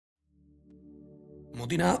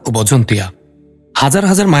Medina oh বজন্তিয়া হাজার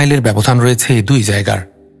হাজার মাইলের ব্যবধান রয়েছে এই দুই জায়গার,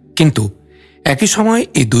 কিন্তু একই সময়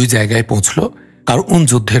এই দুই জায়গায় পৌঁছল কারউন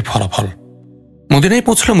যুদ্ধের ফলাফল। মদিনায়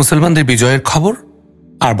পৌঁছল মুসলমানদের বিজয়ের খবর,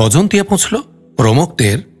 আর বজন্তিয়া পৌঁছল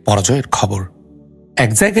রোমকদের পরাজয়ের খবর।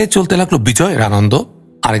 এক জায়গায় চলতে লাগলো বিজয়ের আনন্দ,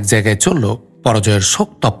 আরেক জায়গায় চলল পরাজয়ের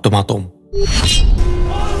শোকতপ্ত মাতম।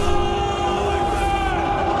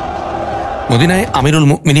 মদিনায় আমিরুল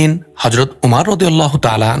মুমিনিন হযরত উমর রাদিয়াল্লাহু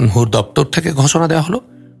তাআলা আনহুর দপ্তর থেকে ঘোষণা দেওয়া হলো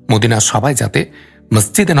মদিনার সবাই যাতে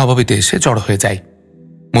মসজিদে নববীতে এসে জড়ো হয়ে যায়।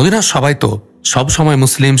 মদিনার সবাই তো সব সময়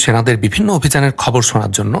মুসলিম সেনাদের বিভিন্ন অভিযানের খবর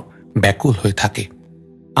শোনার জন্য ব্যাকুল হয়ে থাকে,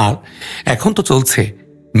 আর এখন তো চলছে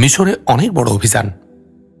মিশরে অনেক বড় অভিযান।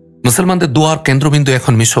 মুসলমানদের দোয়ার কেন্দ্রবিন্দু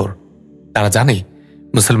এখন মিশর। তারা জানে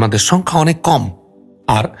মুসলমানদের সংখ্যা অনেক কম,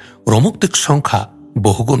 আর রোমকদের সংখ্যা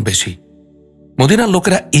বহুগুণ বেশি। মদিনার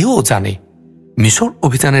লোকেরা এও জানে মিশর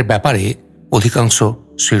অভিযানের ব্যাপারে অধিকাংশ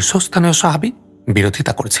শীর্ষস্থানীয় সাহাবী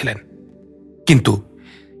বিরোধিতা করেছিলেন, কিন্তু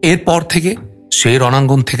এরপর থেকে সেই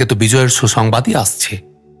রণাঙ্গন থেকে তো বিজয়ের সুসংবাদই আসছে।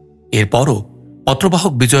 এরপরও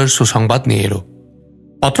পত্রবাহক বিজয়ের সুসংবাদ নিয়ে এলো।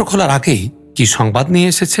 পত্র খোলার আগেই কি সংবাদ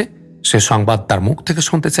নিয়ে এসেছে সে সংবাদ তার মুখ থেকে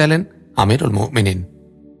শুনতে চাইলেন আমিরুল মুমিনিন।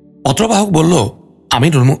 পত্রবাহক বলল,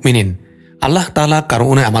 আমিরুল মুমিনিন, আল্লাহ তাআলা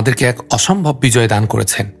কারউনে আমাদেরকে এক অসম্ভব বিজয় দান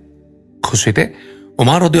করেছেন। খুশিতে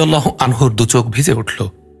উমর রাদিয়াল্লাহু আনহুর দুচোখ ভিজে উঠল।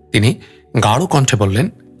 তিনি গাঢ় কণ্ঠে বললেন,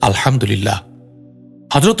 আলহামদুলিল্লাহ।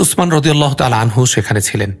 হযরত উসমান রাদিয়াল্লাহু তাআলা আনহু সেখানে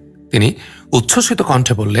ছিলেন। তিনি উচ্ছ্বসিত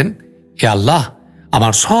কণ্ঠে বললেন, হে আল্লাহ,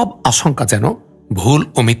 আমার সব আশঙ্কা যেন ভুল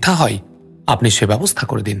ও মিথ্যা হয়, আপনি সে ব্যবস্থা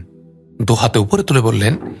করে দিন। দুহাতে উপরে তুলে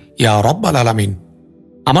বললেন, ইয়া রব্বাল আলামিন,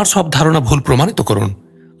 আমার সব ধারণা ভুল প্রমাণিত করুন,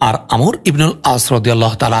 আর আমর ইবনুল আস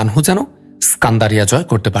রাদিয়াল্লাহু তাআলা আনহু যেন স্কান্দারিয়া জয়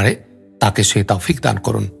করতে পারে তাকে সেই তৌফিক দান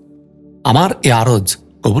করুন। আমার এ আরজ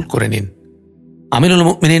কবুল করে নিন। আমিরুল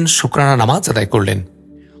মুমিনিন শুকরানা নামাজ আদায় করলেন।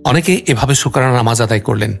 অনেকে এভাবে শুকরানা নামাজ আদায়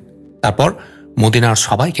করলেন। তারপর মদিনার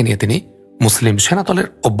সবাইকে নিয়ে তিনি মুসলিম সেনাদলের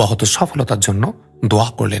অব্যাহত সফলতার জন্য দোয়া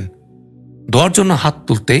করলেন। দোয়ার জন্য হাত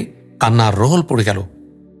তুলতেই কান্নার রোল পড়ে গেল,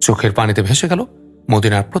 চোখের পানিতে ভেসে গেল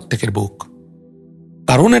মদিনার প্রত্যেকের বুক।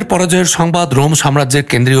 কারউনের পরাজয়ের সংবাদ রোম সাম্রাজ্যের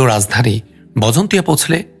কেন্দ্রীয় রাজধানী বজন্তিয়া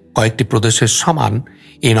পৌঁছলে কয়েকটি প্রদেশের সমান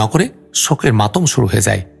এই নগরে শোকের মাতম শুরু হয়ে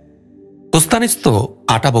যায়। কোস্তানিস তো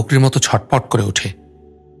আটা বকরির মতো ছটপট করে ওঠে।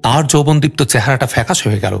 তার যৌবনদীপ্ত চেহারাটা ফ্যাকাশে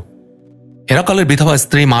হয়ে গেল। হেরাকলের বিধবা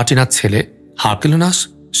স্ত্রী মার্টিনার ছেলে হারকিলোনাস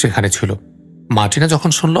সেখানে ছিল। মার্টিনা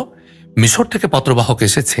যখন শুনল মিশর থেকে পত্রবাহক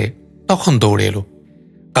এসেছে, তখন দৌড়ে এলো।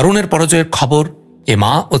 কারউনের পরাজয়ের খবর এ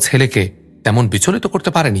মা ও ছেলেকে তেমন বিচলিত করতে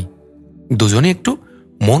পারেনি। দুজনে একটু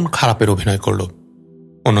মন খারাপের অভিনয় করল।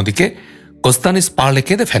 অন্যদিকে কোস্তানিস পারলে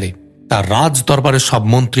কেঁদে ফেলে। তার রাজ দরবারের সব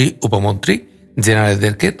মন্ত্রী, উপমন্ত্রী,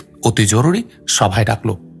 জেনারেলদেরকে অতি জরুরি সভায় ডাকল।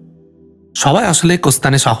 সবাই আসলে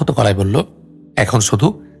কোস্তানিস আহত গলায় বলল, এখন শুধু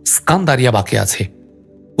স্কান্দারিয়া বাকি আছে।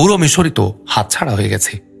 পুরো মিশরই তো হাতছাড়া হয়ে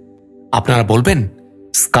গেছে। আপনারা বলবেন,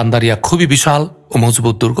 স্কান্দারিয়া খুবই বিশাল ও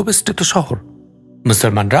মজবুত দুর্গবেষ্টিত শহর।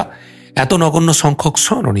 মুসলমানরা এত নগণ্য সংখ্যক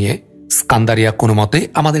সৈন্য নিয়ে স্কান্দারিয়া কোনো মতে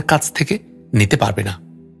আমাদের কাছ থেকে নিতে পারবে না।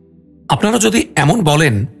 আপনারা যদি এমন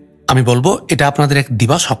বলেন, আমি বলবো এটা আপনাদের এক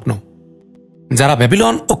দিবা স্বপ্ন। যারা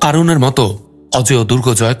ব্যাবিলন ও কারউনের মতো অজেয় দুর্গ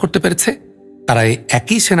জয় করতে পেরেছে, তারা এই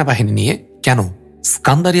একই সেনাবাহিনী নিয়ে কেন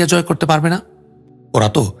স্কান্দারিয়া জয় করতে পারবে না? ওরা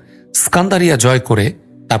তো স্কান্দারিয়া জয় করে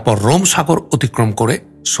তারপর রোম সাগর অতিক্রম করে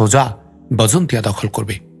সোজা বজন্তিয়া দখল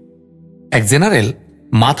করবে। এক জেনারেল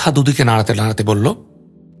মাথা দুদিকে নাড়াতে নাড়াতে বলল,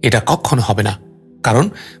 এটা কখনো হবে না, কারণ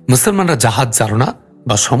মুসলমানরা জাহাজ চালনা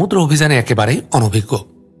বা সমুদ্র অভিযানে একেবারেই অনভিজ্ঞ।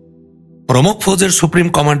 রোমক ফৌজের সুপ্রিম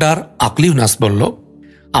কমান্ডার আকলিউনাস বলল,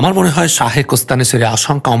 আমার মনে হয় শাহে কোস্তানিসের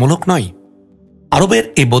আশঙ্কা অমূলক নয়। আরবের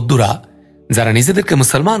এই বদ্যুরা যারা নিজেদেরকে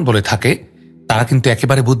মুসলমান বলে থাকে, তারা কিন্তু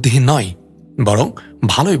একেবারে বুদ্ধিহীন নয়, বরং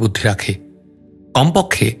ভালোই বুদ্ধি রাখে।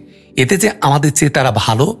 কমপক্ষে এতে যে আমাদের চেয়ে তারা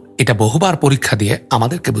ভালো, এটা বহুবার পরীক্ষা দিয়ে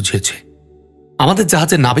আমাদেরকে বুঝিয়েছে। আমাদের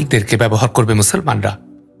জাহাজের নাবিকদেরকে ব্যবহার করবে মুসলমানরা।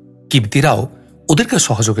 কিবতীরাও ওদেরকে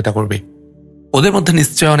সহযোগিতা করবে। ওদের মধ্যে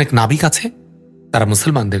নিশ্চয় অনেক নাবিক আছে, তারা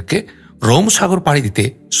মুসলমানদেরকে রোম সাগর পাড়ি দিতে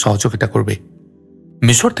সহযোগিতা করবে।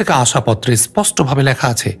 মিশর থেকে আসা পত্রে স্পষ্টভাবে লেখা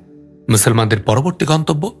আছে মুসলমানদের পরবর্তী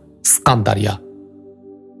গন্তব্য স্কান্দারিয়া।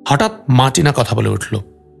 হঠাৎ মার্টিনা কথা বলে উঠল,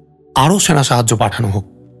 আরও সেনা সাহায্য পাঠানো হোক।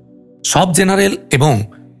 সব জেনারেল এবং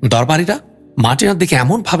দরবারীরা মার্টিনার দিকে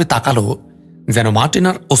এমনভাবে তাকালো যেন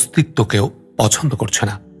মার্টিনার অস্তিত্বকেও পছন্দ করছে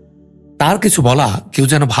না। তার কিছু বলা কেউ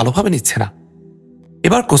যেন ভালোভাবে নিচ্ছে না।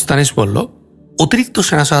 এবার কোস্তানিস বলল, অতিরিক্ত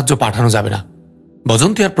সেনা সাহায্য পাঠানো যাবে না,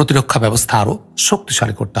 বজন্তিয়ার প্রতিরক্ষা ব্যবস্থা আরও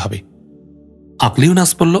শক্তিশালী করতে হবে।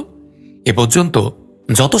 আকলিউনাস বলল, এ পর্যন্ত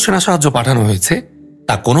যত সেনা সাহায্য পাঠানো হয়েছে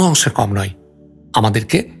তা কোনো অংশে কম নয়।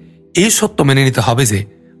 আমাদেরকে এই সত্য মেনে নিতে হবে যে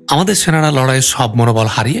আমাদের সেনারা লড়াইয়ের সব মনোবল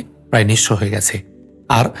হারিয়ে প্রায় নিঃস্ব হয়ে গেছে।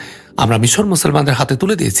 আর আমরা মিশর মুসলমানদের হাতে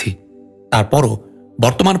তুলে দিয়েছি। তারপরও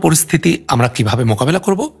বর্তমান পরিস্থিতি আমরা কিভাবে মোকাবেলা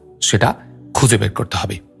করব সেটা খুঁজে বের করতে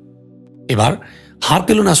হবে। এবার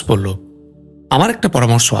হারকেলুনাস বলল, আমার একটা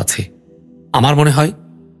পরামর্শ আছে। আমার মনে হয়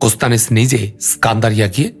কোস্তানিস নিজে স্কান্দারিয়া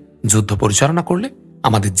গিয়ে যুদ্ধ পরিচালনা করলে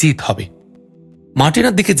আমাদের জিত হবে।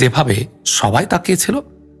 মার্টিনার দিকে যেভাবে সবাই তাকিয়েছিল,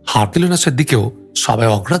 হারকেলুনাসের দিকেও সবাই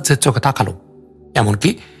অগ্রাহ্যের চোখে তাকালো। এমনকি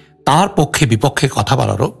তার পক্ষে বিপক্ষে কথা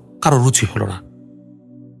বলারও কারো রুচি হল না।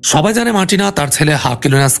 সবাই জানে মার্টিনা তার ছেলে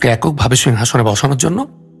হারকেলুনাসকে এককভাবে সিংহাসনে বসানোর জন্য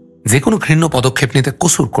যে কোনো ঘৃণ্য পদক্ষেপ নিতে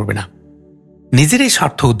কসুর করবে না। নিজের এই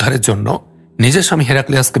স্বার্থ উদ্ধারের জন্য নিজের স্বামী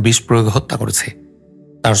হেরাক্লিয়াসকে বিষ প্রয়োগে হত্যা করেছে।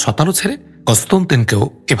 তার 17 ছেলে কনস্তান্তিনকেও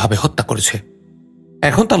এভাবে হত্যা করেছে।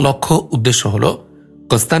 এখন তার লক্ষ্য উদ্দেশ্য হল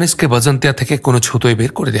কনস্তানিসকে বজন্তিয়া থেকে কোনো ছুতোয়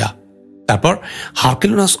বের করে দেয়া। তারপর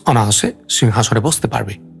হারকেলুনাস অনায়াসে সিংহাসনে বসতে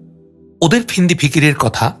পারবে। ওদের ফিন্দি ফিকিরের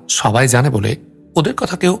কথা সবাই জানে বলে ওদের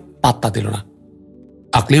কথা কেউ পাত্তা দিল না।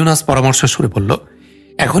 আকলিওনাস পরামর্শের সুরে বলল,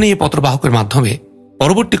 এখনই এই পত্রবাহকের মাধ্যমে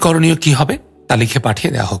পরবর্তী করণীয় কি হবে তা লিখে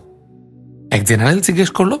পাঠিয়ে দেওয়া হোক। এক জেনারেল জিজ্ঞেস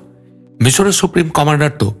করল, মিশরের সুপ্রিম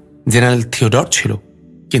কমান্ডার তো জেনারেল থিওডর ছিল,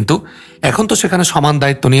 কিন্তু এখন তো সেখানে সমান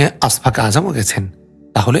দায়িত্ব নিয়ে আসফাকে আজমও গেছেন।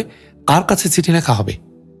 তাহলে কার কাছে চিঠি লেখা হবে?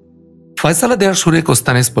 ফয়সালা দেওয়ার সুরে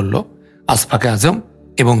কোস্তানিস বলল, আসফাকে আজম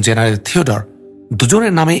এবং জেনারেল থিওডর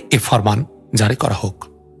দুজনের নামে এ ফরমান জারি করা হোক।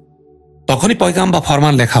 তখনই পয়গাম বা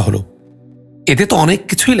ফরমান লেখা হলো। এতে তো অনেক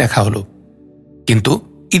কিছুই লেখা হলো, কিন্তু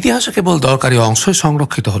ইতিহাসে কেবল দরকারি অংশই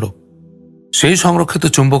সংরক্ষিত হলো। সেই সংরক্ষিত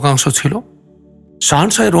চুম্বকাংশ ছিল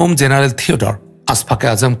শাহনশাহ রোম জেনারেল থিওডর, আসফাকে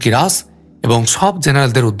আজম কিরাস এবং সব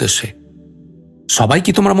জেনারেলদের উদ্দেশ্যে। সবাই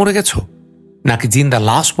কি তোমরা মরে গেছ, নাকি জিন্দা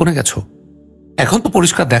লাশ বনে গেছ? এখন তো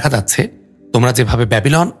পরিষ্কার দেখা যাচ্ছে তোমরা যেভাবে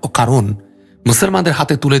ব্যাবিলন ও কারণ মুসলমানদের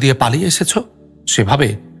হাতে তুলে দিয়ে পালিয়ে এসেছ, সেভাবে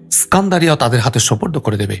স্কান্দারিয়াও তাদের হাতে সোপর্দ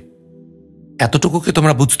করে দেবে। এতটুকু কি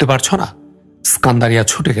তোমরা বুঝতে পারছো না? স্কান্দারিয়া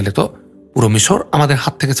ছুটে গেলে তো পুরো মিশর আমাদের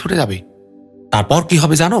হাত থেকে ছুটে যাবে। তারপর কি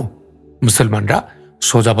হবে জানো? মুসলমানরা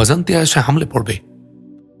সোজা বজন্তিয়া এসে হামলে পড়বে।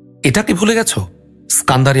 এটা কি ভুলে গেছ?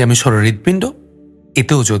 স্কান্দারিয়া মিশরের হৃৎপিণ্ড।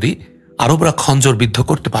 এতেও যদি আরবরা খঞ্জর বিদ্ধ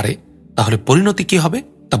করতে পারে, তাহলে পরিণতি কি হবে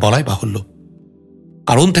তা বলাই বাহুল্য।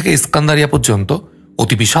 কারণ থেকে স্কান্দারিয়া পর্যন্ত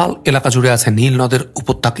অতি বিশাল এলাকা জুড়ে আছে নীল নদের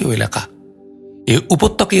উপত্যকীয় এলাকা। এই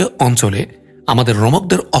উপত্যকীয় অঞ্চলে আমাদের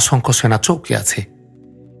রোমকদের অসংখ্য সেনা চৌকি আছে।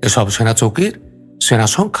 এসব সেনা চৌকির সেনা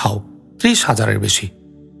সংখ্যাও 30,000-এর বেশি।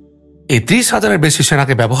 এই 30,000-এর বেশি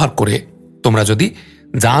সেনাকে ব্যবহার করে তোমরা যদি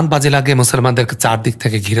জান বাজে লাগে মুসলমানদেরকে চারদিক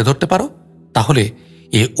থেকে ঘিরে ধরতে পারো, তাহলে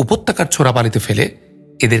এই উপত্যকার ছোড়াবালিতে ফেলে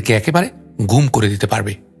এদেরকে একেবারে গুম করে দিতে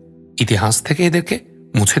পারবে। ইতিহাস থেকে এদেরকে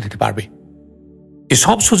মুছে দিতে পারবে।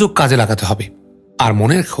 এসব সুযোগ কাজে লাগাতে হবে। আর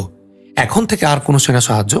মনে রেখো, এখন থেকে আর কোনো সেনা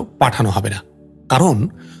সাহায্য পাঠানো হবে না, কারণ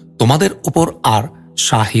তোমাদের উপর আর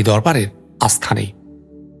শাহী দরবারের আস্থা নেই।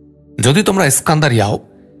 যদি তোমরা স্কান্দারিয়াও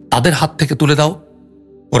তাদের হাত থেকে তুলে দাও,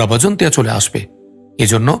 ওরা বজন্তিয়া চলে আসবে।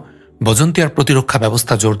 এজন্য বজন্তিয়ার প্রতিরক্ষা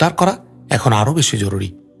ব্যবস্থা জোরদার করা এখন আরও বেশি জরুরি।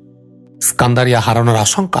 স্কান্দারিয়া হারানোর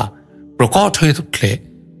আশঙ্কা প্রকট হয়ে উঠলে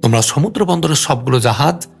তোমরা সমুদ্র বন্দরের সবগুলো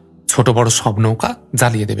জাহাজ, ছোট বড় সব নৌকা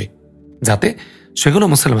জ্বালিয়ে দেবে, যাতে সেগুলো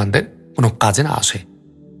মুসলমানদের কোনো কাজে না আসে।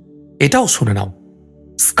 এটাও শুনে নাও,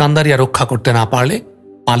 স্কান্দারিয়া রক্ষা করতে না পারলে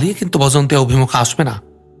পালিয়ে কিন্তু বজন্তিয়া অভিমুখে আসবে না।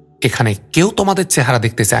 এখানে কেউ তোমাদের চেহারা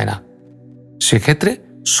দেখতে চায় না। সেক্ষেত্রে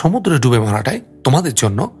সমুদ্রে ডুবে মারাটাই তোমাদের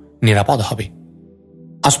জন্য নিরাপদ হবে।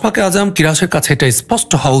 আসফাকে আজম কিরাসের কাছে এটা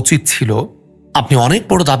স্পষ্ট হওয়া উচিত ছিল, আপনি অনেক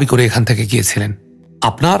বড় দাবি করে এখান থেকে গিয়েছিলেন।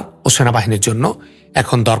 আপনার ও সেনাবাহিনীর জন্য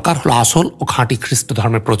এখন দরকার হলো আসল ও খাঁটি খ্রিস্ট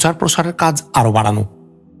ধর্মের প্রচার প্রসারের কাজ আরও বাড়ানো।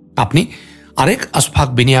 আপনি আরেক আসফাক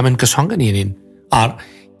বিনিয়ামিনকে সঙ্গে নিয়ে নিন, আর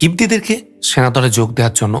কিবতীদেরকে সেনাদলে যোগ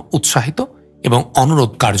দেওয়ার জন্য উৎসাহিত এবং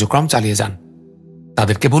অনুরোধ কার্যক্রম চালিয়ে যান।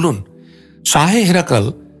 তাদেরকে বলুন, শাহে হেরাকল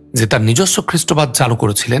যে তার নিজস্ব খ্রিস্টবাদ চালু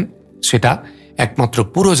করেছিলেন, সেটা একমাত্র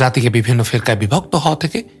পুরো জাতিকে বিভিন্ন ফিরকায় বিভক্ত হওয়া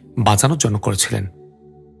থেকে বাঁচানোর জন্য করেছিলেন।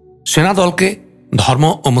 সেনাদলকে ধর্ম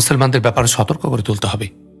ও মুসলমানদের ব্যাপারে সতর্ক করে তুলতে হবে।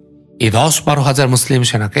 এই 10-12 হাজার মুসলিম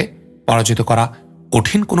সেনাকে পরাজিত করা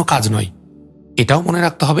কঠিন কোনো কাজ নয়। এটাও মনে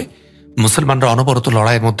রাখতে হবে, মুসলমানরা অনবরত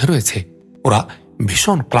লড়াইয়ের মধ্যে রয়েছে। ওরা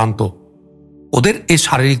ভীষণ ক্লান্ত। ওদের এই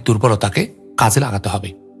শারীরিক দুর্বলতাকে কাজে লাগাতে হবে।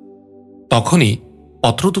 তখনই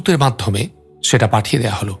পত্রদূতের মাধ্যমে সেটা পাঠিয়ে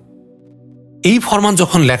দেয়া হলো। এই ফরমান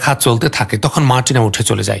যখন লেখা চলতে থাকে, তখন মার্টিনা উঠে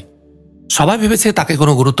চলে যায়। সবাই ভেবেছে তাকে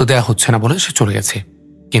কোনো গুরুত্ব দেওয়া হচ্ছে না বলে সে চলে গেছে,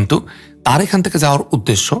 কিন্তু তার এখান থেকে যাওয়ার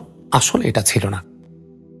উদ্দেশ্য আসলে এটা ছিল না।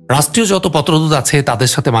 রাষ্ট্রীয় যত পত্রদূত আছে তাদের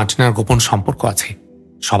সাথে মার্টিনার গোপন সম্পর্ক আছে।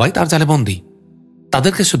 সবাই তার জালে বন্দী।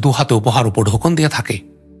 তাদেরকে সে 2 হাতে উপহার উপঢৌকন দিয়ে থাকে।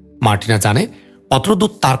 মার্টিনা জানে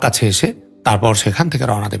পত্রদূত তার কাছে এসে তারপর সেখান থেকে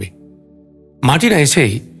রওনা দেবে। মার্টিনা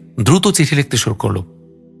এসেই দ্রুত চিঠি লিখতে শুরু করল।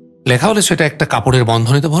 লেখা হলে সেটা একটা কাপড়ের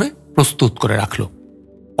বন্ধনীতে ভরে প্রস্তুত করে রাখল।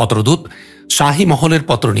 পত্রদূত শাহী মহলের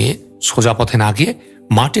পত্র নিয়ে সোজা পথে না গিয়ে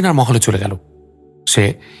মার্টিনার মহলে চলে গেল। সে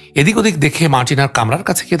এদিক ওদিক দেখে মার্টিনার কামরার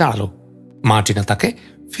কাছে গিয়ে দাঁড়ালো। মার্টিনা তাকে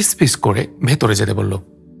ফিসফিস করে ভেতরে যেতে বলল।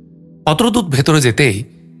 পত্রদূত ভেতরে যেতেই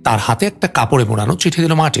তার হাতে একটা কাপড়ে মোড়ানো চিঠি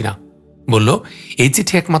দিল মার্টিনা। বলল, এই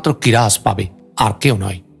চিঠি একমাত্র কিরাস পাবে, আর কেউ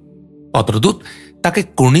নয়। পত্রদূত তাকে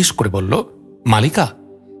কুর্নিশ করে বলল, মালিকা,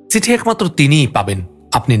 চিঠি একমাত্র তিনিই পাবেন,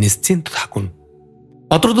 আপনি নিশ্চিন্ত থাকুন।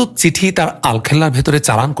 পত্রদূত চিঠি তার আলখেল্লার ভেতরে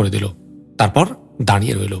চালান করে দিল। তারপর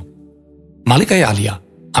দাঁড়িয়ে রইল। মালিকাই আলিয়া,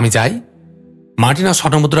 আমি যাই? মার্টিনা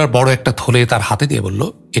স্বর্ণমুদ্রার বড় একটা থলে তার হাতে দিয়ে বলল,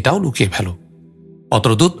 এটাও লুকিয়ে ফেলো।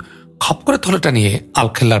 পত্রদূত খপ করে থলেটা নিয়ে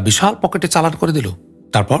আলখেল্লার বিশাল পকেটে চালান করে দিল।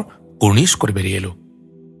 তারপর কুর্নিশ করে বেরিয়ে এলো।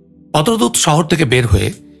 পত্রদূত শহর থেকে বের হয়ে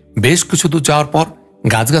বেশ কিছু দূর যাওয়ার পর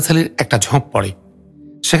গাছগাছালির একটা ঝোঁপ পড়ে।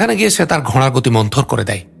 সেখানে গিয়ে সে তার ঘোড়ার গতি মন্থর করে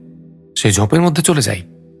দেয়। সেই ঝোঁপের মধ্যে চলে যায়।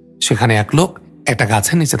 সেখানে এক লোক একটা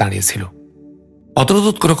গাছের নিচে দাঁড়িয়েছিল।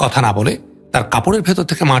 পত্রদূত কোনো কথা না বলে তার কাপড়ের ভেতর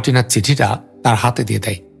থেকে মার্টিনার চিঠিটা তার হাতে দিয়ে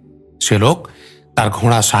দেয়। সে লোক তার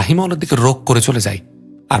ঘোড়া শাহী মহলের দিকে রোগ করে চলে যায়,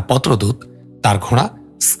 আর পত্রদূত তার ঘোড়া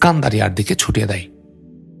স্কান্দারিয়ার দিকে ছুটিয়ে দেয়।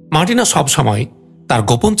 মার্টিনা সব সময় তার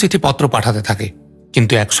গোপন চিঠিপত্র পাঠাতে থাকে,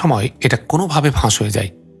 কিন্তু এক সময় এটা কোনোভাবে ফাঁস হয়ে যায়।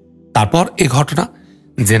 তারপর এ ঘটনা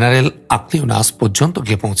জেনারেল আকলিউনাস পর্যন্ত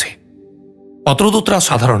গিয়ে পৌঁছে। পত্রদূতরা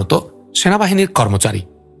সাধারণত সেনাবাহিনীর কর্মচারী,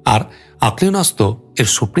 আর আকলিউনাস তো এর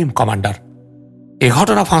সুপ্রিম কমান্ডার। এ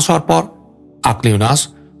ঘটনা ফাঁস হওয়ার পর আকলিউনাস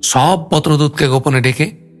সব পত্রদূতকে গোপনে ডেকে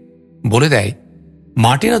বলে দেয়,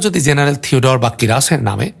 মার্টিনা যদি জেনারেল থিওডর বা কিরাসের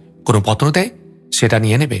নামে কোনো পত্র দেয় সেটা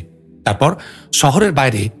নিয়ে নেবে। তারপর শহরের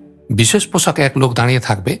বাইরে বিশেষ পোশাকে এক লোক দাঁড়িয়ে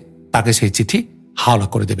থাকবে, তাকে সেই চিঠি হাওলা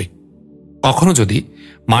করে দেবে। কখনো যদি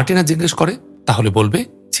মার্টিনা জিজ্ঞেস করে তাহলে বলবে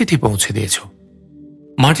চিঠি পৌঁছে দিয়েছ।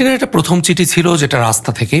 মার্টিনার এটা প্রথম চিঠি ছিল যেটা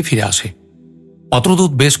রাস্তা থেকেই ফিরে আসে।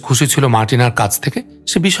 পত্রদূত বেশ খুশি ছিল মার্টিনার কাছ থেকে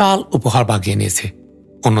সে বিশাল উপহার বাগিয়ে নিয়েছে।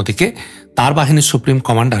 অন্যদিকে তার বাহিনীর সুপ্রিম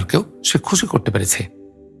কমান্ডারকেও সে খুশি করতে পেরেছে,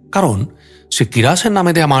 কারণ সে কিরাসের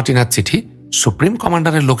নামে দেয়া মার্টিনার চিঠি সুপ্রিম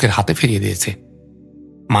কমান্ডারের লোকের হাতে ফিরিয়ে দিয়েছে।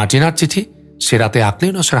 মার্টিনার চিঠি সে রাতে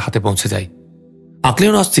আকলিউনাসের হাতে পৌঁছে যায়।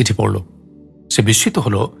 আকলিউনাস চিঠি পড়ল। সে বিস্মিত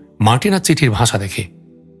হল মার্টিনার চিঠির ভাষা দেখে।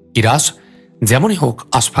 কিরাস যেমনই হোক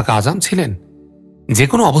আশফাকা আজাম ছিলেন। যে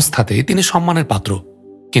কোনো অবস্থাতেই তিনি সম্মানের পাত্র,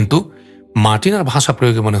 কিন্তু মার্টিনার ভাষা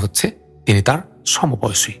প্রয়োগে মনে হচ্ছে তিনি তার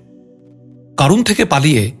সমবয়সী। কারুন থেকে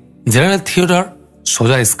পালিয়ে জেনারেল থিওডর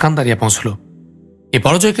সোজা স্কান্দারিয়া পৌঁছল। এ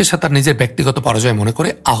পরাজয়কে সে তার নিজের ব্যক্তিগত পরাজয় মনে করে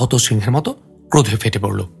আহত সিংহের মতো ক্রোধে ফেটে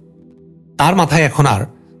পড়ল। তার মাথায় এখন আর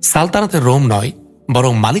সালতানাতের রোম নয়,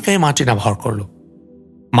 বরং মালিকায় মার্টিনা ভর করল।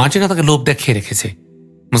 মার্টিনা তাকে লোভ দেখিয়ে রেখেছে।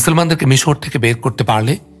 মুসলমানদেরকে মিশর থেকে বের করতে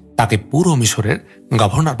পারলে তাকে পুরো মিশরের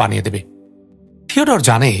গভর্নর বানিয়ে দেবে। থিওডর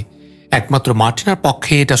জানে একমাত্র মার্টিনার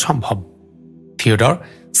পক্ষে এটা সম্ভব। থিওডর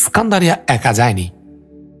স্কান্দারিয়া একা যায়নি।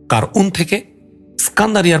 কারউন থেকে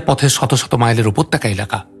স্কান্দারিয়ার পথে শত শত মাইলের উপত্যকা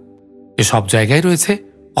এলাকা, এসব জায়গায় রয়েছে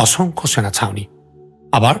অসংখ্য সেনা ছাউনি।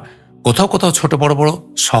 আবার কোথাও কোথাও ছোট বড় বড়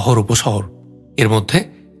শহর উপশহর, এর মধ্যে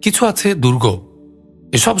কিছু আছে দুর্গ।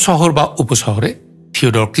 এসব শহর বা উপশহরে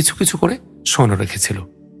থিওডর কিছু কিছু করে সৈন্য রেখেছিল।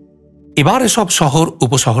 এবার এসব শহর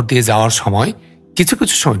উপশহর দিয়ে যাওয়ার সময় কিছু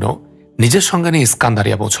কিছু সৈন্য নিজের সঙ্গে নিয়ে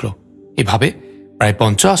স্কান্দারিয়া পৌঁছল। এভাবে প্রায়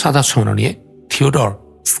 50,000 সৈন্য নিয়ে থিওডর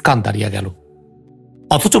স্কান্দারিয়া গেল।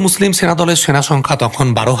 অথচ মুসলিম সেনাদলের সেনা সংখ্যা তখন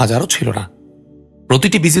 12,000ও ছিল না।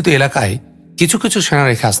 প্রতিটি বিজিত এলাকায় কিছু কিছু সেনা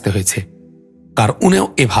রেখে আসতে হয়েছে। কারউনেও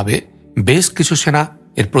এভাবে বেশ কিছু সেনা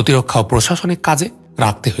এর প্রতিরক্ষা ও প্রশাসনিক কাজে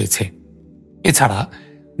রাখতে হয়েছে। এছাড়া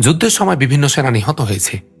যুদ্ধের সময় বিভিন্ন সেনা নিহত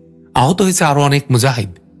হয়েছে, আহত হয়েছে আরো অনেক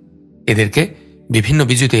মুজাহিদ। এদেরকে বিভিন্ন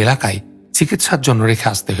বিজিত এলাকায় চিকিৎসার জন্য রেখে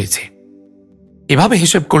আসতে হয়েছে। এভাবে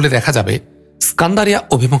হিসেব করলে দেখা যাবে স্কান্দারিয়া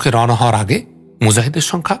অভিমুখে রওনা হওয়ার আগে মুজাহিদের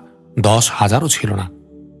সংখ্যা 10,000ও ছিল না।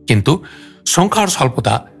 কিন্তু সংখ্যার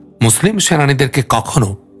স্বল্পতা মুসলিম সেনানীদেরকে কখনো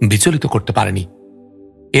বিচলিত করতে পারেনি।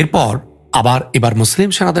 এরপর এবার মুসলিম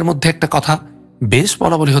সেনাদের মধ্যে একটা কথা বেশ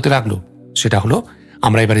বলাবলি হতে লাগলো। সেটা হলো,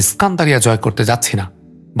 আমরা এবার স্কান্দারিয়া জয় করতে যাচ্ছি না,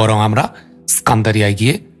 বরং আমরা স্কান্দারিয়ায়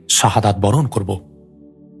গিয়ে শাহাদাত বরণ করব।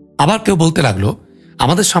 আবার কেউ বলতে লাগলো,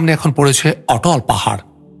 আমাদের সামনে এখন পড়েছে অটল পাহাড়,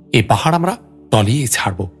 এই পাহাড় আমরা তলিয়েই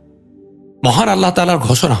ছাড়ব। মহান আল্লাহ তাআলার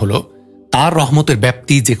ঘোষণা হলো, তার রহমতের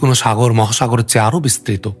ব্যাপ্তি যে কোনো সাগর মহাসাগরের চেয়ে আরো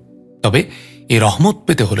বিস্তৃত। তবে এই রহমত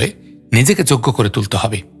পেতে হলে নিজেকে যোগ্য করে তুলতে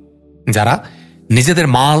হবে। যারা নিজেদের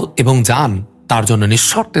মাল এবং জান তার জন্য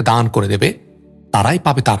নিঃশর্তে দান করে দেবে, তারাই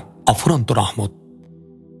পাবে তার অফুরন্ত রহমত।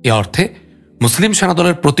 এ অর্থে মুসলিম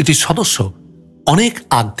সেনাদলের প্রতিটি সদস্য অনেক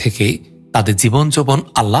আগ থেকেই তাদের জীবন যৌবন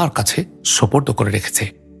আল্লাহর কাছে সোপর্দ করে রেখেছে।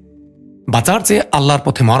 বাঁচার চেয়ে আল্লাহর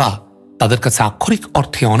পথে মরা তাদের কাছে আক্ষরিক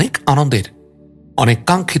অর্থে অনেক আনন্দের, অনেক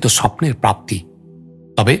কাঙ্ক্ষিত স্বপ্নের প্রাপ্তি।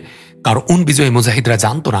 তবে কারউন বিজয়ী মুজাহিদরা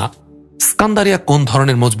জানত না স্কান্দারিয়া কোন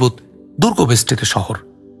ধরনের মজবুত দুর্গবেষ্টিত শহর।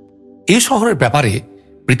 এই শহরের ব্যাপারে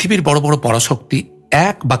পৃথিবীর বড় বড় পরাশক্তি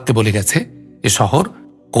এক বাক্যে বলে গেছে, এ শহর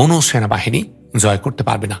কোনো সেনাবাহিনী জয় করতে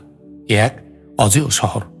পারবে না, এ এক অজেয়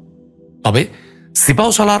শহর। তবে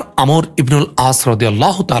সিপাহসালার আমর ইবনুল আস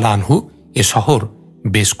রাদিয়াল্লাহু তাআলা আনহু এ শহর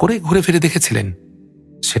বেশ করে ঘুরে ফিরে দেখেছিলেন।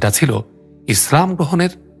 সেটা ছিল ইসলাম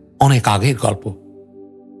গ্রহণের অনেক আগের গল্প।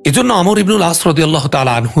 এজন্য আমর ইবনুল আস রাদিয়াল্লাহু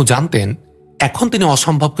তাআলা আনহু জানতেন, এখন তিনি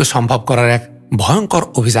অসম্ভবকে সম্ভব করার এক ভয়ঙ্কর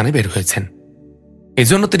অভিযানে বের হয়েছেন।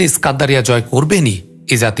 এজন্য তিনি স্কান্দারিয়া জয় করবেনই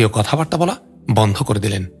এ জাতীয় কথাবার্তা বলা বন্ধ করে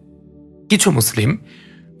দিলেন। কিছু মুসলিম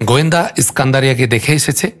গোয়েন্দা স্কান্দারিয়াকে দেখে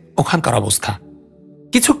এসেছে ওখানকার অবস্থা।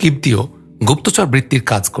 কিছু কিবতীয় গুপ্তচর বৃত্তির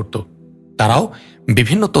কাজ করত, তারাও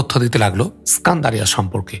বিভিন্ন তথ্য দিতে লাগলো স্কান্দারিয়া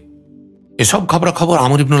সম্পর্কে। এসব খবরাখবর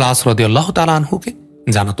আমর ইবনুল আস রাদিয়াল্লাহু তাআলা আনহুকে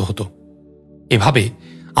জানাতে হতো। এভাবে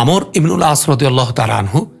আমর ইবনুল আস রাদিয়াল্লাহু তাআলা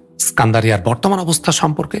আনহু স্কান্দারিয়ার বর্তমান অবস্থা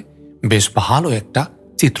সম্পর্কে বেশ ভালো একটা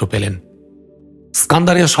চিত্র পেলেন।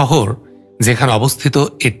 স্কান্দারিয়া শহর যেখানে অবস্থিত,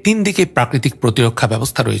 এর 3 দিকে প্রাকৃতিক প্রতিরক্ষা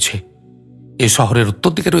ব্যবস্থা রয়েছে। এ শহরের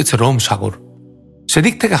উত্তর দিকে রয়েছে রোম সাগর,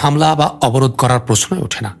 সেদিক থেকে হামলা বা অবরোধ করার প্রশ্নই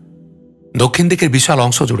ওঠে না। দক্ষিণ দিকের বিশাল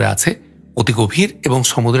অংশ জুড়ে আছে অতি গভীর এবং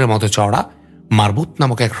সমুদ্রের মধ্যে চওড়া মারবুত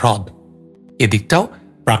নামক এক হ্রদ, এদিকটাও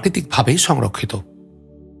প্রাকৃতিকভাবেই সংরক্ষিত।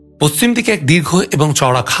 পশ্চিম দিকে এক দীর্ঘ এবং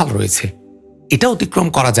চওড়া খাল রয়েছে, এটা অতিক্রম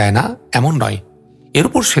করা যায় না এমন নয়, এর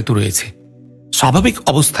উপর সেতু রয়েছে। স্বাভাবিক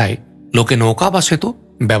অবস্থায় লোকে নৌকা বা সেতু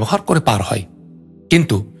ব্যবহার করে পার হয়,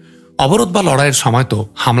 কিন্তু অবরোধ বা লড়াইয়ের সময় তো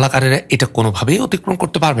হামলাকারীরা এটা কোনোভাবেই অতিক্রম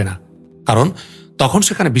করতে পারবে না, কারণ তখন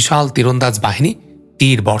সেখানে বিশাল তীরন্দাজ বাহিনী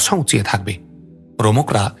তীর বর্ষা উঁচিয়ে থাকবে।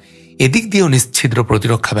 রোমকরা এদিক দিয়েও নিশ্ছিদ্র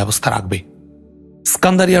প্রতিরক্ষা ব্যবস্থা রাখবে।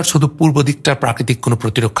 স্কান্দারিয়ার শুধু পূর্ব দিকটার প্রাকৃতিক কোনো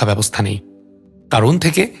প্রতিরক্ষা ব্যবস্থা নেই, কারণ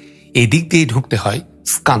থেকে এই দিক দিয়েই ঢুকতে হয়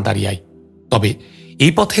স্কান্দারিয়ায়। তবে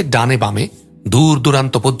এই পথের ডানে বামে দূর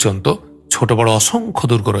দূরান্ত পর্যন্ত ছোট বড় অসংখ্য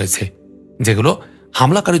দুর্গ রয়েছে, যেগুলো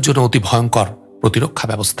হামলাকারীর জন্য অতি ভয়ঙ্কর প্রতিরক্ষা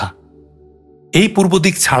ব্যবস্থা। এই পূর্ব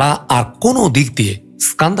দিক ছাড়া আর কোনো দিক দিয়ে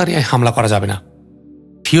স্কান্দারিয়ায় হামলা করা যাবে না।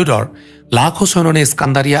 থিওডর লাখো সৈন্যে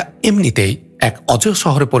স্কান্দারিয়া এমনিতেই এক অজেয়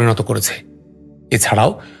শহরে পরিণত করেছে।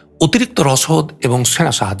 এছাড়াও অতিরিক্ত রসদ এবং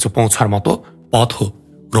সেনা সাহায্য পৌঁছার মতো পথও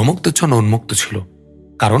রোমকদের জন্য উন্মুক্ত ছিল,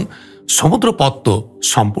 কারণ সমুদ্র পথ তো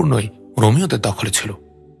সম্পূর্ণই রোমীয়দের দখলে ছিল।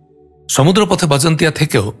 সমুদ্রপথে বজন্তিয়া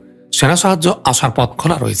থেকেও সেনা সাহায্য আসার পথ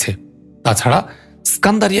খোলা রয়েছে। তাছাড়া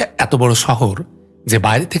স্কান্দারিয়া এত বড় শহর যে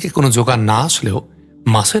বাইরে থেকে কোনো যোগান না আসলেও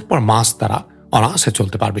মাসের পর মাস তারা অনায়াসে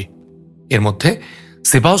চলতে পারবে। এর মধ্যে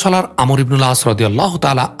সিপাহসালার আমর ইবনুল আস রাদিয়াল্লাহু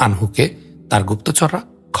তাআলা আনহুকে তার গুপ্তচররা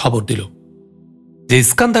খবর দিল যে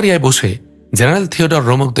স্কান্দারিয়ায় বসে জেনারেল থিওডর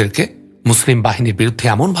রোমকদেরকে মুসলিম বাহিনীর বিরুদ্ধে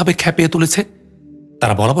এমনভাবে খেপিয়ে তুলেছে,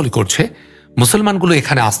 তারা বলাবলি করছে মুসলমানগুলো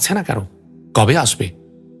এখানে আসছে না কেন, কবে আসবে।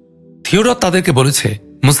 থিওডর তাদেরকে বলেছে,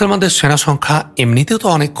 মুসলমানদের সেনা সংখ্যা এমনিতেও তো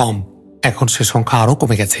অনেক কম, এখন সে সংখ্যা আরও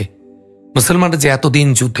কমে গেছে। মুসলমানরা যে এতদিন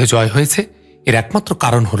যুদ্ধে জয় হয়েছে এর একমাত্র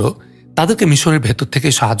কারণ হল তাদেরকে মিশরের ভেতর থেকে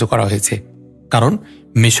সাহায্য করা হয়েছে, কারণ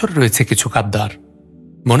মিশরে রয়েছে কিছু গাদ্দার।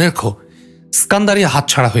 মনে রেখো, স্কান্দারিয়া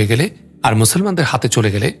হাতছাড়া হয়ে গেলে আর মুসলমানদের হাতে চলে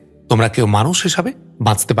গেলে তোমরা কেউ মানুষ হিসাবে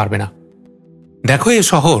বাঁচতে পারবে না। দেখো, এই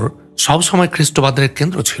শহর সবসময় খ্রিস্টবাদের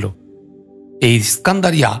কেন্দ্র ছিল। এই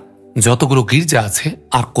স্কান্দারিয়া যতগুলো গির্জা আছে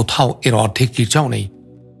আর কোথাও এর অর্ধেক গির্জাও নেই।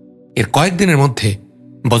 এর কয়েকদিনের মধ্যে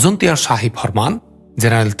বজন্তিয়ার শাহী ফরমান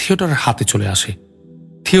জেনারেল থিওডরের হাতে চলে আসে।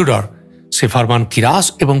 থিওডর সে ফরমান কিরাস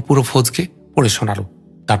এবং পুরো ফৌজকে পড়ে শোনাল।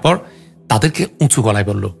 তারপর তাদেরকে উঁচু গলায়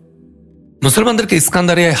বলল, মুসলমানদেরকে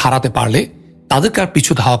স্কান্দারিয়ায় হারাতে পারলে তাদেরকে আর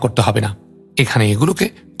পিছু ধাওয়া করতে হবে না, এখানে এগুলোকে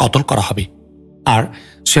কতল করা হবে। আর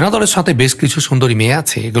সেনাদলের সাথে বেশ কিছু সুন্দরী মেয়ে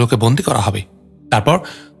আছে, এগুলোকে বন্দী করা হবে। তারপর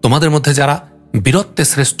তোমাদের মধ্যে যারা বীরত্বে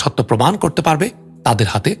শ্রেষ্ঠত্ব প্রমাণ করতে পারবে তাদের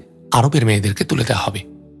হাতে আরবের মেয়েদেরকে তুলে দেওয়া হবে।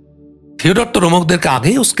 থিওডর তো রোমকদেরকে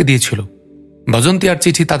আগেই উস্কে দিয়েছিল। বজন্তিয়ার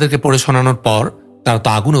চিঠি তাদেরকে পড়ে শোনানোর পর তারা তো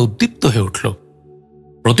আগুনে উদ্দীপ্ত হয়ে উঠল।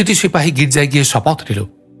 প্রতিটি সিপাহী গির্জায় গিয়ে শপথ নিল,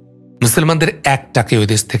 মুসলমানদের একটাকে ওই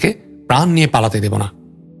দেশ থেকে প্রাণ নিয়ে পালাতে দেব না।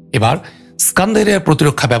 এবার স্কান্দারিয়ার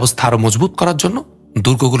প্রতিরক্ষা ব্যবস্থা আরো মজবুত করার জন্য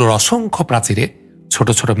দুর্গগুলোর অসংখ্য প্রাচীরে ছোট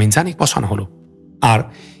ছোট মিনজানিক বসানো হলো, আর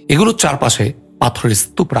এগুলোর চারপাশে পাথরের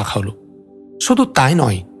স্তূপ রাখা হলো। শুধু তাই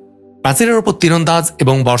নয়, প্রাচীরের ওপর তীরন্দাজ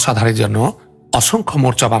এবং বর্ষাধারের জন্য অসংখ্য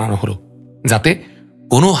মোর্চা বানানো হলো, যাতে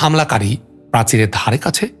কোনো হামলাকারী প্রাচীরের ধারে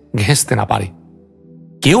কাছে ঘেঁষতে না পারে।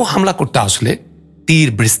 কেউ হামলা করতে আসলে তীর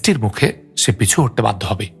বৃষ্টির মুখে সে পিছু হটতে বাধ্য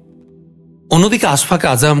হবে। অন্যদিকে আশফাকে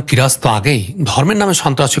আজম কিরাস তো আগেই ধর্মের নামে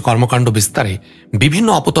সন্ত্রাসী কর্মকাণ্ড বিস্তারে বিভিন্ন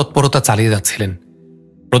অপতৎপরতা চালিয়ে যাচ্ছিলেন।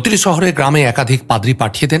 প্রতিটি শহরে গ্রামে একাধিক পাদ্রী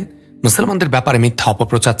পাঠিয়ে দেন মুসলমানদের ব্যাপারে মিথ্যা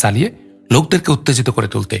অপপ্রচার চালিয়ে লোকদেরকে উত্তেজিত করে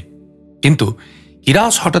তুলতে। কিন্তু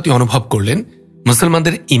কিরাস হঠাৎই অনুভব করলেন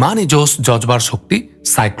মুসলমানদের ইমানি জোশ জজবার শক্তি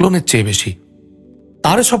সাইক্লোনের চেয়ে বেশি।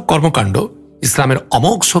 তার সব কর্মকাণ্ড ইসলামের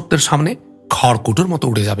অমোঘ সত্যের সামনে খড়কুটোর মতো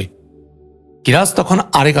উড়ে যাবে। কিরাজ তখন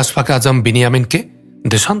আরেক আশফাকে আজম বিনিয়ামিনকে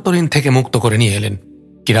দেশান্তরীণ থেকে মুক্ত করে নিয়ে এলেন।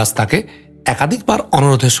 কিরাজ তাকে একাধিকবার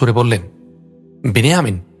অনুরোধের সুরে বললেন,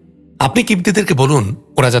 বিনিয়ামিন, আপনি কিবতীদেরকে বলুন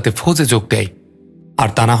ওরা যাতে ফৌজে যোগ দেয়, আর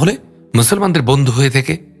তা না হলে মুসলমানদের বন্ধু হয়ে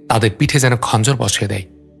থেকে তাদের পিঠে যেন খঞ্জর বসিয়ে দেয়।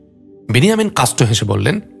 বিনিয়ামিন কাষ্ট হেসে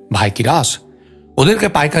বললেন, ভাই কিরাজ, ওদেরকে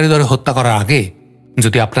পাইকারি দরে হত্যা করার আগে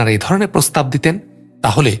যদি আপনারা এই ধরনের প্রস্তাব দিতেন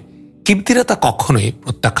তাহলে কিবতীরা তা কখনোই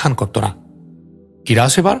প্রত্যাখ্যান করত না।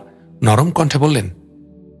 কিরাজ এবার নরম কণ্ঠে বললেন,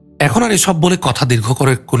 এখন আর এসব বলে কথা দীর্ঘ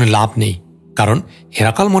করে কোনো লাভ নেই, কারণ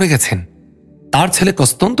হেরাকাল মরে গেছেন, তার ছেলে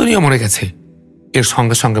কস্তন্তনীয় মরে গেছে, এর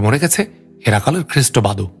সঙ্গে সঙ্গে মরে গেছে হেরাকালের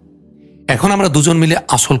খ্রিস্টবাদও। এখন আমরা দুজন মিলে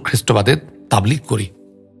আসল খ্রিস্টবাদের তাবলীগ করি।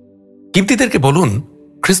 কিবতীদেরকে বলুন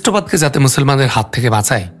খ্রিস্টবাদকে যাতে মুসলমানদের হাত থেকে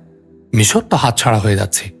বাঁচায়। মিশর তো হাতছাড়া হয়ে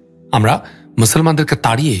যাচ্ছে, আমরা মুসলমানদেরকে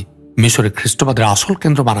তাড়িয়ে মিশরে খ্রিস্টবাদের আসল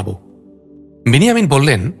কেন্দ্র বানাবো। বিনিয়ামিন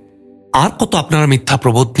বললেন, আর কত আপনারা মিথ্যা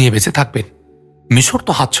প্রবোধ নিয়ে বেঁচে থাকবেন? মিশর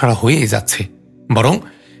তো হাতছাড়া হয়েই যাচ্ছে, বরং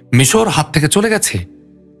মিশর হাত থেকে চলে গেছে।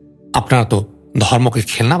 আপনারা তো ধর্মকে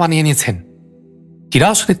খেলনা বানিয়ে নিয়েছেন।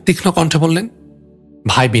 কিরাজ তীক্ষ্ণ কণ্ঠে বললেন,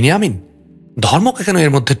 ভাই বিনিয়ামিন, ধর্মকে কেন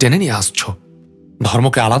এর মধ্যে টেনে নিয়ে আসছ?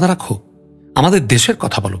 ধর্মকে আলাদা রাখো, আমাদের দেশের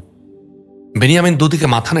কথা বলো। বিনিয়ামিন দুদিকে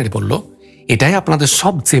মাথা নেড়ে বলল, এটাই আপনাদের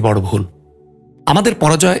সবচেয়ে বড় ভুল। আমাদের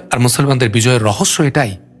পরাজয় আর মুসলমানদের বিজয়ের রহস্য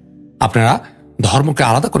এটাই, আপনারা ধর্মকে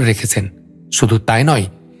আলাদা করে রেখেছেন। শুধু তাই নয়,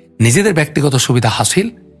 নিজেদের ব্যক্তিগত সুবিধা হাসিল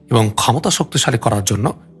এবং ক্ষমতা শক্তিশালী করার জন্য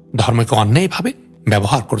ধর্মকে অন্যায়ভাবে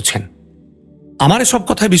ব্যবহার করছেন। আমার এসব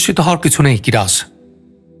কথায় বিস্মিত হওয়ার কিছু নেই কিরাজ,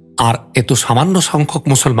 আর এত সামান্য সংখ্যক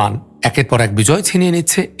মুসলমান একের পর এক বিজয় ছিনিয়ে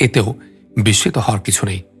নিচ্ছে, এতেও বিস্মিত হওয়ার কিছু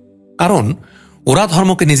নেই। কারণ ওরা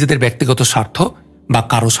ধর্মকে নিজেদের ব্যক্তিগত স্বার্থ বা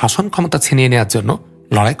কারো শাসন ক্ষমতা ছিনিয়ে নেওয়ার জন্য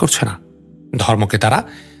লড়াই করছে না। ধর্মকে তারা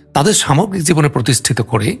তাদের সামগ্রিক জীবনে প্রতিষ্ঠিত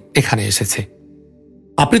করে এখানে এসেছে।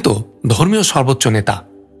 আপনি তো ধর্মীয় সর্বোচ্চ নেতা,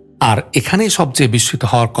 আর এখানেই সবচেয়ে বিস্মিত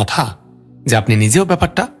হওয়ার কথা যে আপনি নিজেও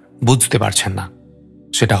ব্যাপারটা বুঝতে পারছেন না।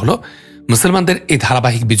 সেটা হলো মুসলমানদের এই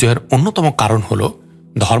ধারাবাহিক বিজয়ের অন্যতম কারণ হলো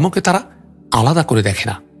ধর্মকে তারা আলাদা করে দেখে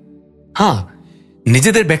না। হ্যাঁ,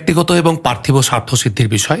 নিজেদের ব্যক্তিগত এবং পার্থিব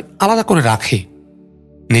স্বার্থসিদ্ধির বিষয় আলাদা করে রাখে,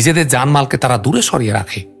 নিজেদের জানমালকে তারা দূরে সরিয়ে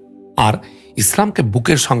রাখে, আর ইসলামকে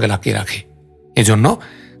বুকের সঙ্গে লাগিয়ে রাখে। এজন্য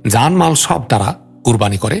জানমাল সব তারা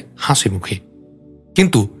কুরবানি করে হাসি মুখে,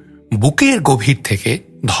 কিন্তু বুকের গভীর থেকে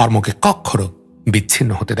ধর্মকে কখনো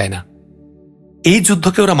বিচ্ছিন্ন হতে দেয় না। এই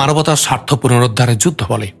যুদ্ধকে ওরা মানবতার স্বার্থ পুনরুদ্ধারের যুদ্ধ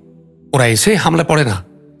বলে। ওরা এসে হামলা পড়ে না,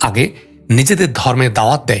 আগে নিজেদের ধর্মের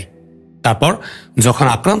দাওয়াত দেয়, তারপর যখন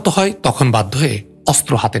আক্রান্ত হয় তখন বাধ্য হয়ে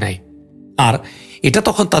অস্ত্র হাতে নেয়, আর এটা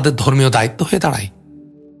তখন তাদের ধর্মীয় দায়িত্ব হয়ে দাঁড়ায়।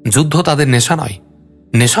 যুদ্ধ তাদের নেশা নয়,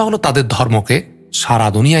 নেশা হলো তাদের ধর্মকে সারা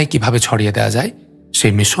দুনিয়ায় কিভাবে ছড়িয়ে দেওয়া যায়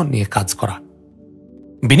সেই মিশন নিয়ে কাজ করা।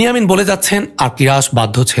 বিনিয়ামিন বলে যাচ্ছেন আর কিরাজ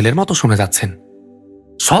বাধ্য ছেলের মতো শুনে যাচ্ছেন।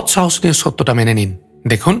 সৎ সাহস নিয়ে সত্যটা মেনে নিন।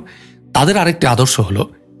 দেখুন, তাদের আরেকটি আদর্শ হলো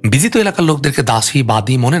বিজিত এলাকার লোকদেরকে দাসী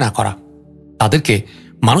বাদী মনে না করা, তাদেরকে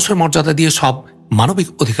মানুষের মর্যাদা দিয়ে সব মানবিক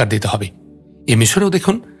অধিকার দিতে হবে। এ মিশরেও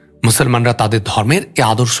দেখুন, মুসলমানরা তাদের ধর্মের এ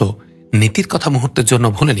আদর্শ নীতির কথা মুহূর্তের জন্য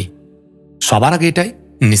ভুলেনি, সবার আগে এটাই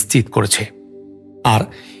নিশ্চিত করেছে। আর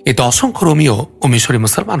এতে অসংখ্য রোমীয় ও মিশরি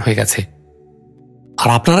মুসলমান হয়ে গেছে। আর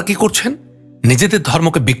আপনারা কি করছেন? নিজেদের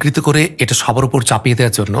ধর্মকে বিকৃত করে এটা সবার উপর চাপিয়ে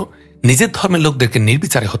দেওয়ার জন্য নিজের ধর্মের লোকদেরকে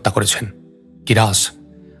নির্বিচারে হত্যা করেছেন। কিরাজ,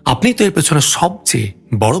 আপনি তো এর পেছনে সবচেয়ে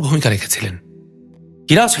বড় ভূমিকা রেখেছিলেন।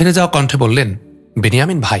 কিরাজ হেরে যাওয়া কণ্ঠে বললেন,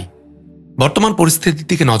 বেনিয়ামিন ভাই, বর্তমান পরিস্থিতির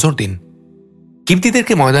দিকে নজর দিন।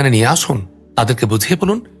 কিবতীদেরকে ময়দানে নিয়ে আসুন, তাদেরকে বুঝিয়ে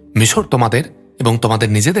বলুন মিশর তোমাদের এবং তোমাদের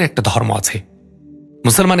নিজেদের একটা ধর্ম আছে।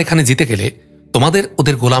 মুসলমান এখানে জিতে গেলে তোমাদের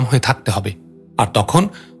ওদের গোলাম হয়ে থাকতে হবে, আর তখন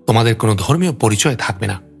তোমাদের কোনো ধর্মীয় পরিচয় থাকবে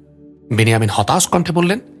না। বেনিয়ামিন হতাশ কণ্ঠে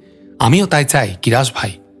বললেন, আমিও তাই চাই কিরাজ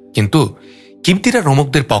ভাই, কিন্তু কিবতীরা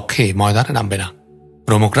রোমকদের পক্ষে ময়দানে নামবে না।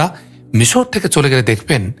 রোমকরা মিশর থেকে চলে গেলে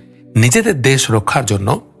দেখবেন নিজেদের দেশ রক্ষার জন্য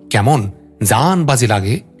কেমন জানবাজি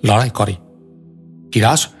লাগে লড়াই করে।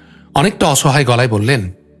 কিরাজ অনেকটা অসহায় গলায় বললেন,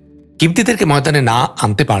 কিবতীদেরকে ময়দানে না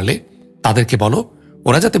আনতে পারলে তাদেরকে বলো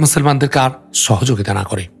ওরা যাতে মুসলমানদেরকে আর সহযোগিতা না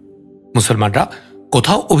করে। মুসলমানরা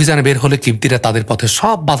কোথাও অভিযানে বের হলে কিবতীরা তাদের পথে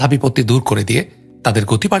সব বাধা বিপত্তি দূর করে দিয়ে তাদের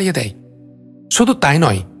গতি বাড়িয়ে দেয়। শুধু তাই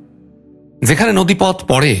নয়, যেখানে নদীপথ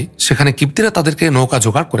পড়ে সেখানে কিবতীরা তাদেরকে নৌকা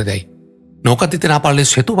জোগাড় করে দেয়, নৌকা দিতে না পারলে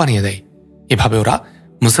সেতু বানিয়ে দেয়। এভাবে ওরা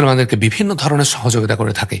মুসলমানদেরকে বিভিন্ন ধরনের সহযোগিতা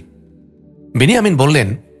করে থাকে। বিনিয়ামিন বললেন,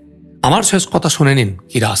 আমার শেষ কথা শুনে নিন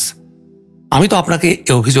কিরাজ, আমি তো আপনাকে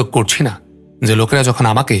এ অভিযোগ করছি না যে লোকেরা যখন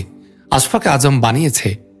আমাকে আশফাকে আজম বানিয়েছে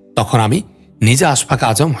তখন আমি নিজে আশফাকে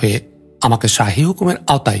আজম হয়ে আমাকে শাহী হুকুমের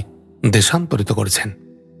আওতায় দেশান্তরিত করেছেন।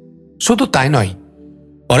 শুধু তাই নয়,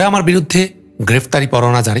 পরে আমার বিরুদ্ধে গ্রেফতারি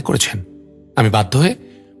পরোয়ানা জারি করেছেন। আমি বাধ্য হয়ে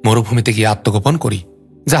মরুভূমিতে গিয়ে আত্মগোপন করি।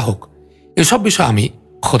 যা হোক, এসব বিষয় আমি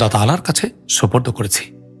খোদা তাআলার কাছে সোপর্দ করেছি।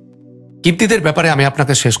 কিপ্তিদের ব্যাপারে আমি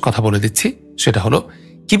আপনাকে শেষ কথা বলে দিচ্ছি। সেটা হলো,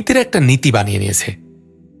 কিপ্তিরা একটা নীতি বানিয়ে নিয়েছে।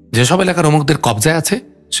 যেসব এলাকার অমুকদের কবজায় আছে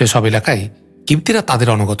সেসব এলাকায় কিপ্তিরা তাদের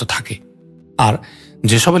অনুগত থাকে, আর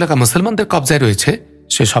যেসব এলাকা মুসলমানদের কবজায় রয়েছে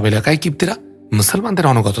সেসব এলাকায় কিপ্তিরা মুসলমানদের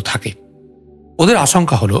অনুগত থাকে। ওদের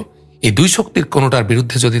আশঙ্কা হলো, এই দুই শক্তির কোনোটার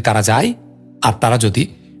বিরুদ্ধে যদি তারা যায় আর তারা যদি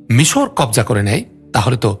মিশর কবজা করে নেয়,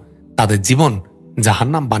 তাহলে তো তাদের জীবন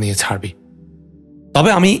জাহান্নাম বানিয়ে ছাড়বে। তবে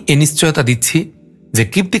আমি এ নিশ্চয়তা দিচ্ছি যে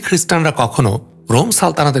কিপ্তি খ্রিস্টানরা কখনো রোম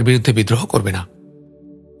সালতানাতের বিরুদ্ধে বিদ্রোহ করবে না।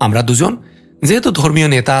 আমরা দুজন যেহেতু ধর্মীয়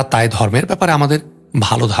নেতা, তাই ধর্মের ব্যাপারে আমাদের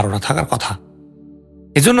ভালো ধারণা থাকার কথা।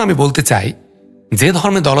 এজন্য আমি বলতে চাই, যে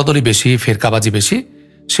ধর্মে দলাদলি বেশি, ফেরকাবাজি বেশি,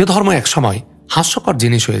 সে ধর্ম একসময় হাস্যকর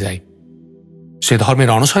জিনিস হয়ে যায়। সে ধর্মের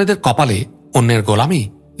অনুসারীদের কপালে অন্যের গোলামি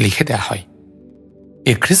লিখে দেয়া হয়।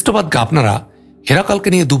 এই খ্রিস্টবাদকে আপনারা হেরাকালকে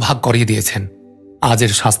নিয়ে দুভাগ করিয়ে দিয়েছেন। আজ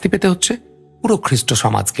এর শাস্তি পেতে হচ্ছে পুরো খ্রিস্ট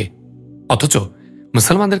সমাজকে। অথচ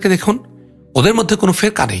মুসলমানদেরকে দেখুন, ওদের মধ্যে কোনো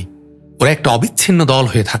ফেরকা নেই। ওরা একটা অবিচ্ছিন্ন দল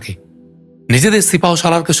হয়ে থাকে। নিজেদের সিপাহ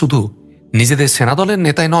সালারকে শুধু নিজেদের সেনাদলের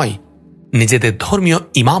নেতায় নয়, নিজেদের ধর্মীয়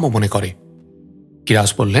ইমামও মনে করে।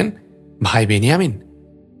 কিরাস বললেন, ভাই বেনিয়ামিন,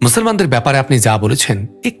 মুসলমানদের ব্যাপারে আপনি যা বলেছেন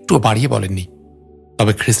একটু বাড়িয়ে বলেননি।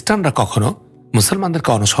 তবে খ্রিস্টানরা কখনো মুসলমানদেরকে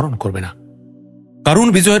অনুসরণ করবে না। কারণ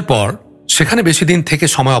বিজয়ের পর সেখানে বেশি দিন থেকে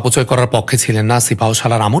সময় অপচয় করার পক্ষে ছিলেন না সিপাহ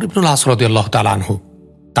সালার আমর ইবনুল আস রাদিয়াল্লাহু তাআলা আনহু।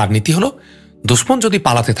 তার নীতি হল, দুশমন যদি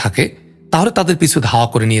পালাতে থাকে তাহলে তাদের পিছু ধাওয়া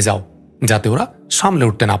করে নিয়ে যাও, যাতে ওরা সামলে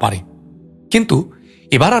উঠতে না পারে। কিন্তু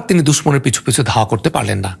এবার আর তিনি দুশমনের পিছু পিছু ধাওয়া করতে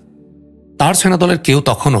পারলেন না। তার সেনাদলের কেউ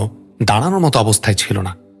তখনও দাঁড়ানোর মতো অবস্থায় ছিল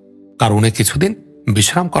না, কারণ কিছুদিন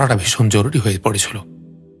বিশ্রাম করাটা ভীষণ জরুরি হয়ে পড়েছিল।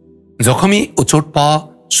 জখমি ও চোট পাওয়া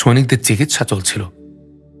সৈনিকদের চিকিৎসা চলছিল।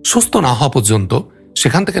 সুস্থ না হওয়া পর্যন্ত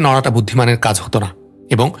সেখান থেকে নড়াটা বুদ্ধিমানের কাজ হতো না,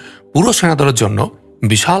 এবং পুরো সেনাদলের জন্য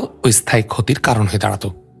বিশাল ও স্থায়ী ক্ষতির কারণ হয়ে দাঁড়াত।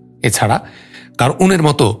 এছাড়া কারউনের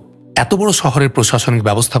মতো এত বড় শহরের প্রশাসনিক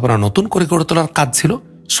ব্যবস্থাপনা নতুন করে গড়ে তোলার কাজ ছিল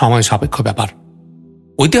সময় সাপেক্ষ ব্যাপার।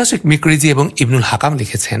 ঐতিহাসিক মিকরিজি এবং ইবনুল হাকাম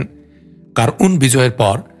লিখেছেন, কারউন বিজয়ের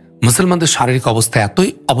পর মুসলমানদের শারীরিক অবস্থা এতই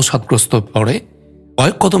অবসাদগ্রস্ত পড়ে,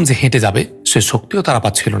 কয়েক কদম যে হেঁটে যাবে সে শক্তিও তারা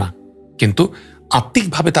পাচ্ছিল না। কিন্তু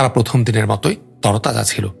আত্মিকভাবে তারা প্রথম দিনের মতোই তরতাজা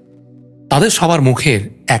ছিল। তাদের সবার মুখের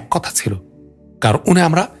এক কথা ছিল, কারউনে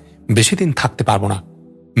আমরা বেশি দিন থাকতে পারব না।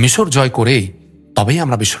 মিশর জয় করেই তবেই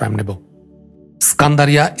আমরা বিশ্রাম নেব।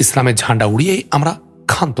 স্কান্দারিয়া ইসলামের ঝান্ডা উড়িয়েই আমরা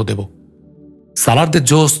ক্ষান্ত দেব। সালারদের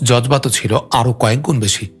জোশ জজবাত ছিল আরো কয়েক গুণ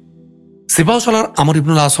বেশি। সিপাহ সালার আমর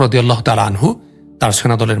ইবনুল আস রাদিয়াল্লাহু তাআলা আনহু তার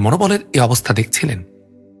সেনাদলের মনোবলের এই অবস্থা দেখছিলেন।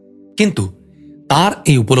 কিন্তু তার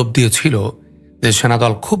এই উপলব্ধিও ছিল যে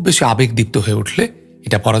সেনাদল খুব বেশি আবেগদীপ্ত হয়ে উঠলে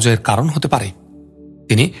এটা পরাজয়ের কারণ হতে পারে।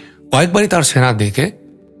 তিনি কয়েকবারই তার সেনা দেখে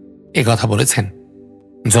কথা বলেছেন,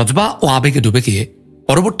 জজবা ও আবেগে ডুবে গিয়ে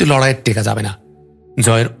পরবর্তী লড়াইয়ের টেকা যাবে না।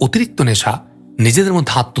 জয়ের অতিরিক্ত নেশা নিজেদের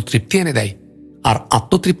মধ্যে আত্মতৃপ্তি এনে দেয়, আর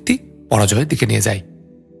আত্মতৃপ্তি পরাজয়ের দিকে নিয়ে যায়।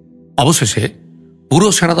 অবশেষে পুরো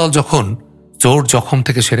সেনাদল যখন জোর জখম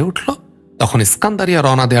থেকে সেরে উঠল, তখন ইস্কান্দারিয়া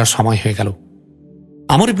রওনা দেওয়ার সময় হয়ে গেল।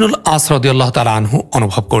 আমর ইবনুল আস রাদিয়াল্লাহু তাআলা আনহু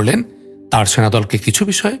অনুভব করলেন তার সেনাদলকে কিছু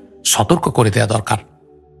বিষয়ে সতর্ক করে দেওয়া দরকার।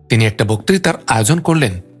 তিনি একটা বক্তৃতার আয়োজন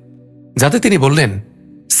করলেন, যাতে তিনি বললেন,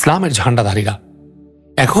 ইসলামের ঝান্ডাধারীরা,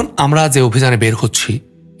 এখন আমরা যে অভিযানে বের হচ্ছি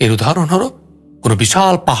এর উদাহরণ হল কোনো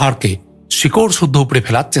বিশাল পাহাড়কে শিকড় শুদ্ধ উপড়ে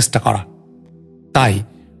ফেলার চেষ্টা করা। তাই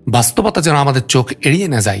বাস্তবতা যেন আমাদের চোখ এড়িয়ে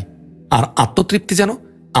না যায়, আর আত্মতৃপ্তি যেন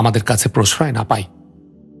আমাদের কাছে প্রশ্রয় না পায়।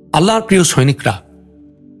 আল্লাহর প্রিয় সৈনিকরা,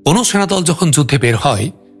 কোনো সেনাদল যখন যুদ্ধে বের হয়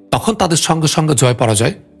তখন তাদের সঙ্গে সঙ্গে জয়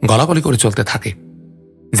পরাজয় গলাগলি করে চলতে থাকে।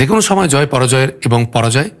 যে কোনো সময় জয় পরাজয়ের এবং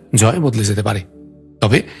পরাজয় জয় বদলে যেতে পারে।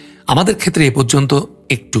 তবে আমাদের ক্ষেত্রে এ পর্যন্ত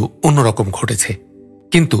একটু অন্যরকম ঘটেছে।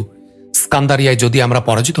 কিন্তু স্কান্দারিয়ায় যদি আমরা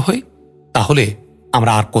পরাজিত হই, তাহলে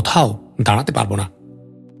আমরা আর কোথাও দাঁড়াতে পারব না।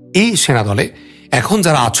 এই সেনাদলে এখন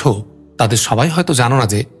যারা আছো তাদের সবাই হয়তো জানো না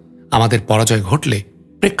যে আমাদের পরাজয় ঘটলে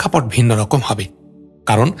প্রেক্ষাপট ভিন্ন রকম হবে,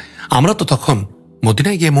 কারণ আমরা তো তখন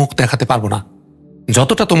মদিনায় গিয়ে মুখ দেখাতে পারব না।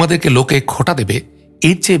 যতটা তোমাদেরকে লোকে খোঁটা দেবে,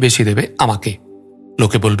 এর চেয়ে বেশি দেবে আমাকে।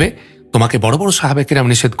 লোকে বলবে, তোমাকে বড় বড় সাহাবে কেরাম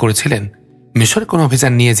নিষেধ করেছিলেন মিশরে কোনো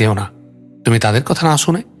অভিযান নিয়ে যেও না, তুমি তাদের কথা না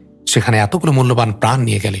শুনে সেখানে এতগুলো মূল্যবান প্রাণ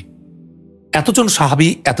নিয়ে গেলে, এতজন সাহাবী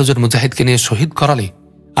এতজন মুজাহিদকে নিয়ে শহীদ করালে,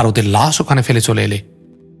 আর ওদের লাশ ওখানে ফেলে চলে এলে।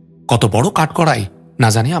 কত বড় কাঠগড়াই না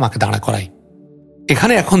জানি আমাকে দাঁড়া করাই।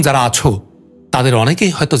 এখানে এখন যারা আছো তাদের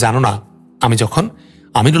অনেকেই হয়তো জানো না, আমি যখন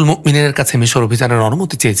আমিরুল মুমিনিনের কাছে মিশর অভিযানের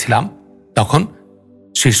অনুমতি চেয়েছিলাম, তখন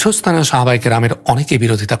শীর্ষস্থানীয় সাহাবায়ে কেরামের অনেকেই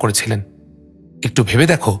বিরোধিতা করেছিলেন। একটু ভেবে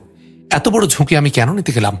দেখো, এত বড় ঝুঁকি আমি কেন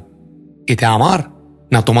নিতে গেলাম? এতে আমার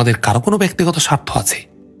না তোমাদের কারো কোনো ব্যক্তিগত স্বার্থ আছে?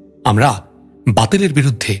 আমরা বাতিলের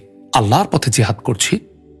বিরুদ্ধে আল্লাহর পথে জিহাদ করছি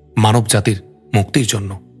মানব জাতির মুক্তির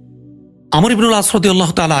জন্য। আমর ইবনুল আস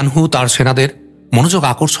রাদিয়াল্লাহু তাআলা আনহু তার সেনাদের মনোযোগ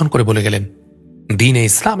আকর্ষণ করে বলে গেলেন, দ্বীনে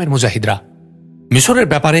ইসলামের মুজাহিদরা, মিশরের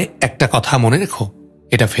ব্যাপারে একটা কথা মনে রেখো,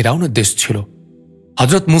 এটা ফেরাউনের দেশ ছিল।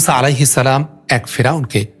 হযরত মুসা আলাইহিস সালাম এক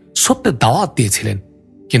ফেরাউনকে সত্যের দাওয়াত দিয়েছিলেন,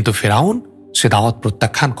 কিন্তু ফেরাউন সে দাওয়াত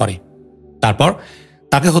প্রত্যাখ্যান করে। তারপর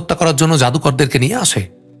তাকে হত্যা করার জন্য জাদুকরদেরকে নিয়ে আসে।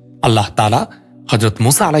 আল্লাহ তাআলা হযরত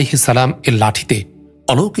মুসা আলাইহিস সালাম এর লাঠিতে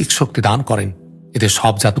অলৌকিক শক্তি দান করেন। এতে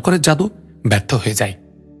সব জাদুকরের জাদু ব্যর্থ হয়ে যায়।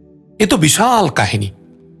 এ তো বিশাল কাহিনী।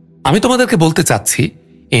 আমি তোমাদেরকে বলতে চাচ্ছি,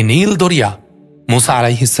 এই নীল দরিয়া মুসা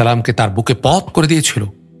আলাইহিস সালামকে তার বুকে পথ করে দিয়েছিল,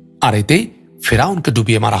 আর এতেই ফেরাউনকে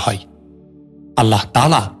ডুবিয়ে মারা হয়। আল্লাহ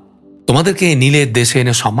তাআলা তোমাদেরকে এই নীলের দেশে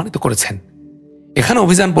এনে সম্মানিত করেছেন, এখানে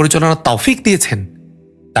অভিযান পরিচালনার তৌফিক দিয়েছেন।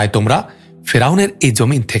 তাই তোমরা ফেরাউনের এই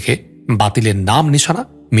জমিন থেকে বাতিলের নাম নিশানা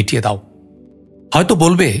মিটিয়ে দাও। হয়তো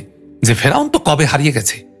বলবে যে ফেরাউন তো কবে হারিয়ে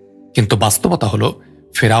গেছে, কিন্তু বাস্তবতা হলো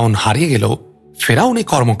ফেরাউন হারিয়ে গেলেও ফেরাউনের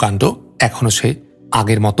কর্মকাণ্ড এখনো সে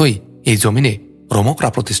আগের মতোই এই জমিনে রোমকরা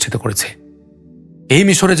প্রতিষ্ঠিত করেছে। এই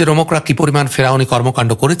মিশরে যে রোমকরা কি পরিমাণ ফেরাউনি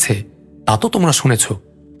কর্মকাণ্ড করেছে তা তো তোমরা শুনেছ।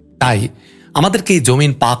 তাই আমাদেরকে এই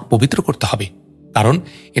জমিন পাক পবিত্র করতে হবে, কারণ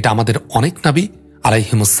এটা আমাদের অনেক নবী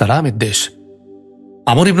আলাইহিমুসসালামের দেশ।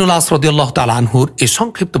 আমর ইবনুল আস রাদিয়াল্লাহু তাআলা আনহুর এই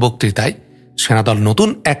সংক্ষিপ্ত বক্তৃতায় সেনাদল নতুন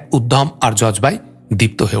এক উদ্যম আর জজবায়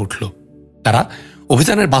দীপ্ত হয়ে উঠল। তারা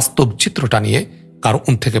অভিযানের বাস্তব চিত্রটা নিয়ে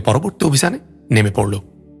কারউন থেকে পরবর্তী অভিযানে নেমে পড়ল।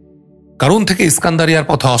 কারউন থেকে ইস্কান্দারিয়ার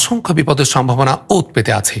পথে অসংখ্য বিপদের সম্ভাবনা ওত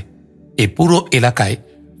পেতে আছে। এই পুরো এলাকায়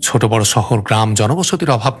ছোট বড় শহর, গ্রাম,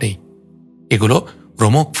 জনবসতির অভাব নেই। এগুলো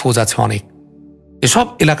রোমক ফৌজ আছে অনেক। এসব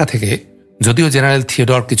এলাকা থেকে যদিও জেনারেল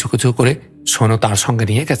থিওডর কিছু কিছু করে সৈন্য তার সঙ্গে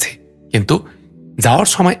নিয়ে গেছে, কিন্তু যাওয়ার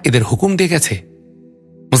সময় এদের হুকুম দিয়ে গেছে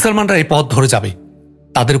মুসলমানরা এই পথ ধরে যাবে,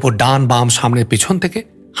 তাদের উপর ডান বাম সামনে পিছন থেকে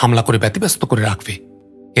হামলা করে ব্যতিব্যস্ত করে রাখবে।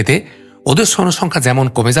 এতে ওদের সৈন্য সংখ্যা যেমন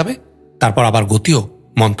কমে যাবে, তারপর আবার গতিও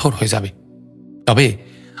মন্থর হয়ে যাবে। তবে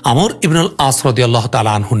আমর ইবনুল আস রাদিয়াল্লাহু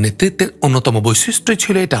তাআলা আনহুর নেতৃত্বের অন্যতম বৈশিষ্ট্যই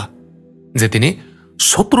ছিল এটা যে তিনি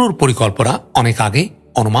শত্রুর পরিকল্পনা অনেক আগে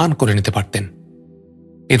অনুমান করে নিতে পারতেন।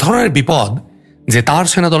 এ ধরনের বিপদ যে তার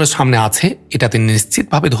সেনাদলের সামনে আছে এটা তিনি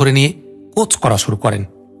নিশ্চিতভাবে ধরে নিয়ে কোচ করা শুরু করেন।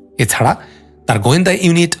 এছাড়া তার গোয়েন্দা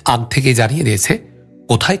ইউনিট আগ থেকে জানিয়ে দিয়েছে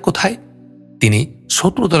কোথায় কোথায় তিনি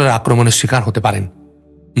শত্রু দলের আক্রমণের শিকার হতে পারেন।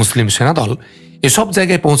 মুসলিম সেনাদল এসব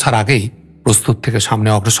জায়গায় পৌঁছার আগেই প্রস্তুত থেকে সামনে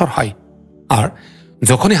অগ্রসর হয়, আর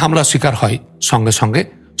যখনই হামলার শিকার হয় সঙ্গে সঙ্গে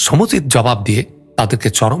সমুচিত জবাব দিয়ে তাদেরকে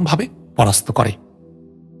চরমভাবে পরাস্ত করে।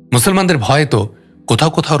 মুসলমানদের ভয়ে তো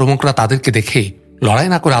কোথাও কোথাও রোমকরা তাদেরকে দেখে লড়াই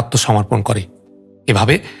না করে আত্মসমর্পণ করে।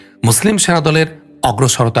 এভাবে মুসলিম সেনাদলের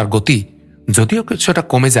অগ্রসরতার গতি যদিও কিছুটা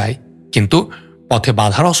কমে যায়, কিন্তু পথে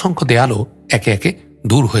বাধার অসংখ্য দেয়ালও একে একে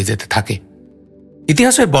দূর হয়ে যেতে থাকে।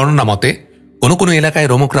 ইতিহাসের বর্ণনা মতে কোনো কোনো এলাকায়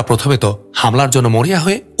রোমকরা প্রথমে তো হামলার জন্য মরিয়া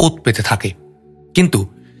হয়ে ওত পেতে থাকে, কিন্তু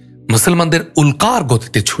মুসলমানদের উল্কার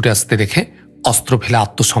গতিতে ছুটে আসতে দেখে অস্ত্র ফেলে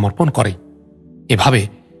আত্মসমর্পণ করে। এভাবে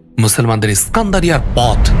মুসলমানদের ইস্কান্দারিয়ার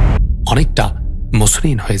পথ অনেকটা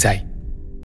মসৃণ হয়ে যায়।